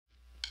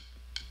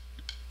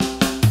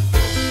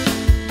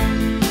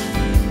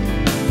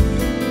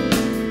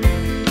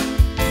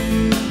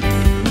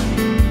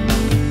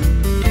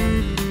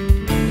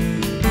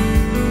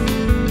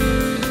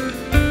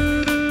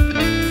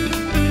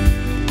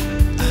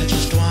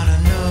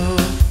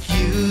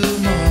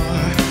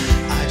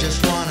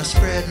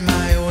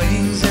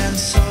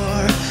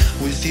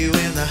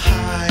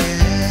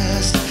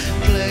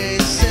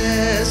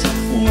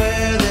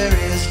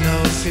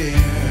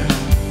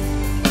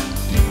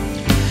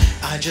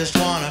just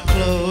wanna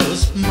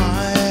close my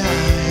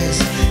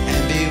eyes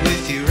and be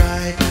with you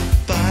right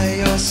by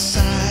your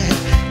side,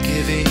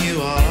 giving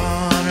you all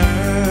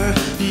honor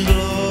and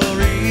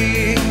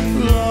glory.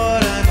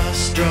 Lord, I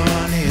must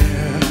draw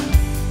near.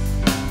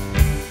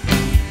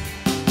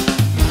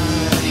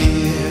 I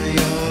hear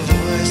your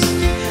voice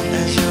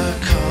as you're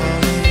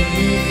calling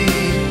me.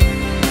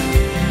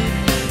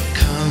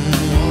 Come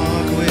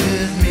walk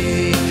with me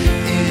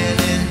in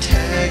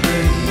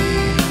integrity.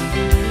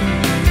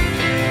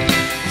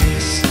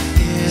 This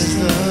is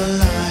the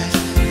life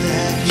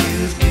that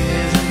you've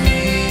given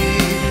me.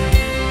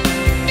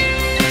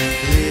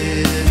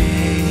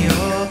 Living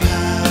your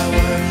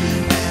power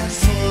and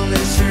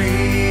fully free.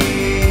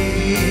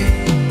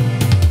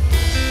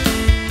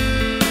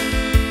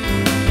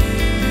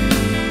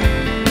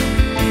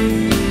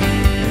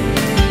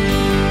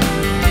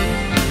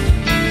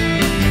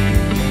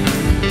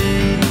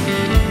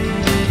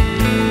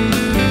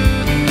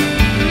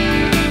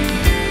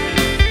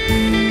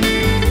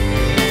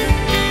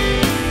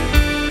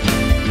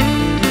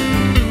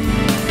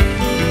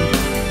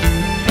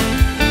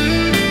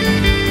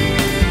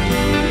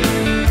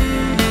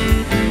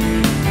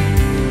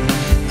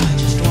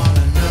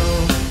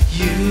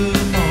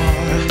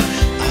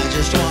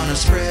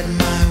 Spread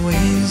my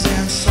wings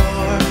and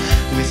soar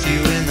with you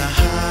in the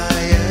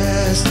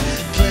highest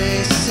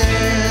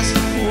places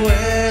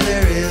where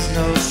there is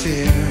no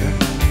fear.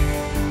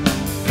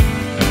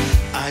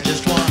 I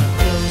just wanna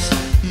close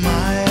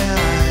my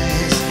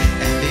eyes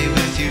and be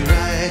with you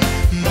right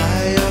by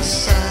your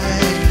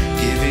side,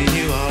 giving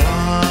you all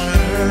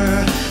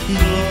honor,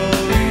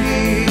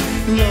 glory.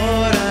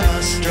 Lord, I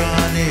must draw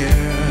near.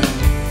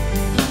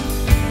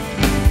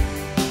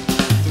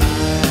 I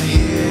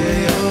hear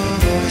your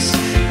voice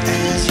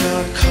as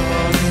you're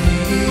calling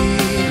me.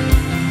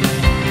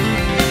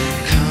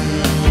 Come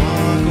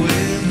walk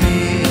with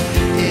me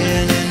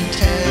in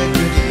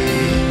integrity.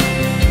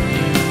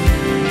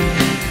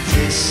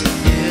 This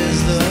is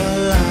the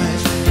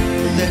life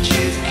that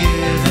you've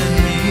given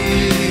me.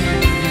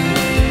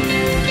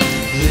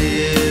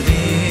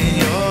 Living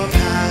your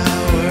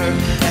power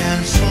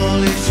and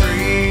fully free.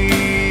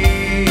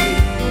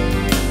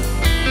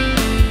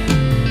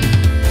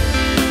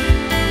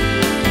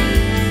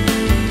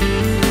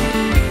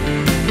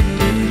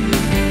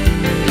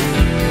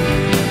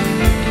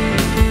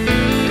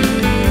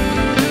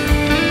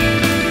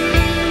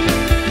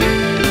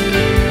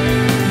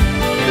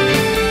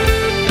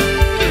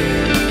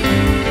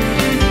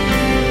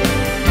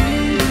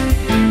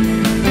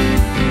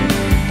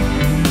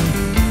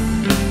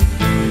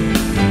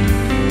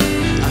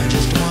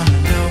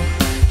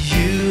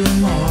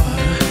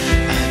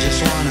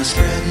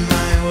 Spread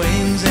my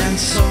wings and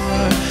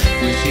soar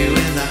with you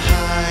in the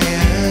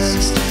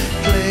highest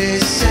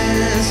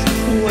places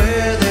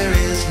where there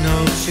is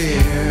no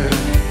fear.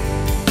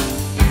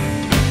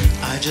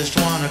 I just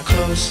wanna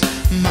close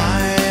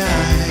my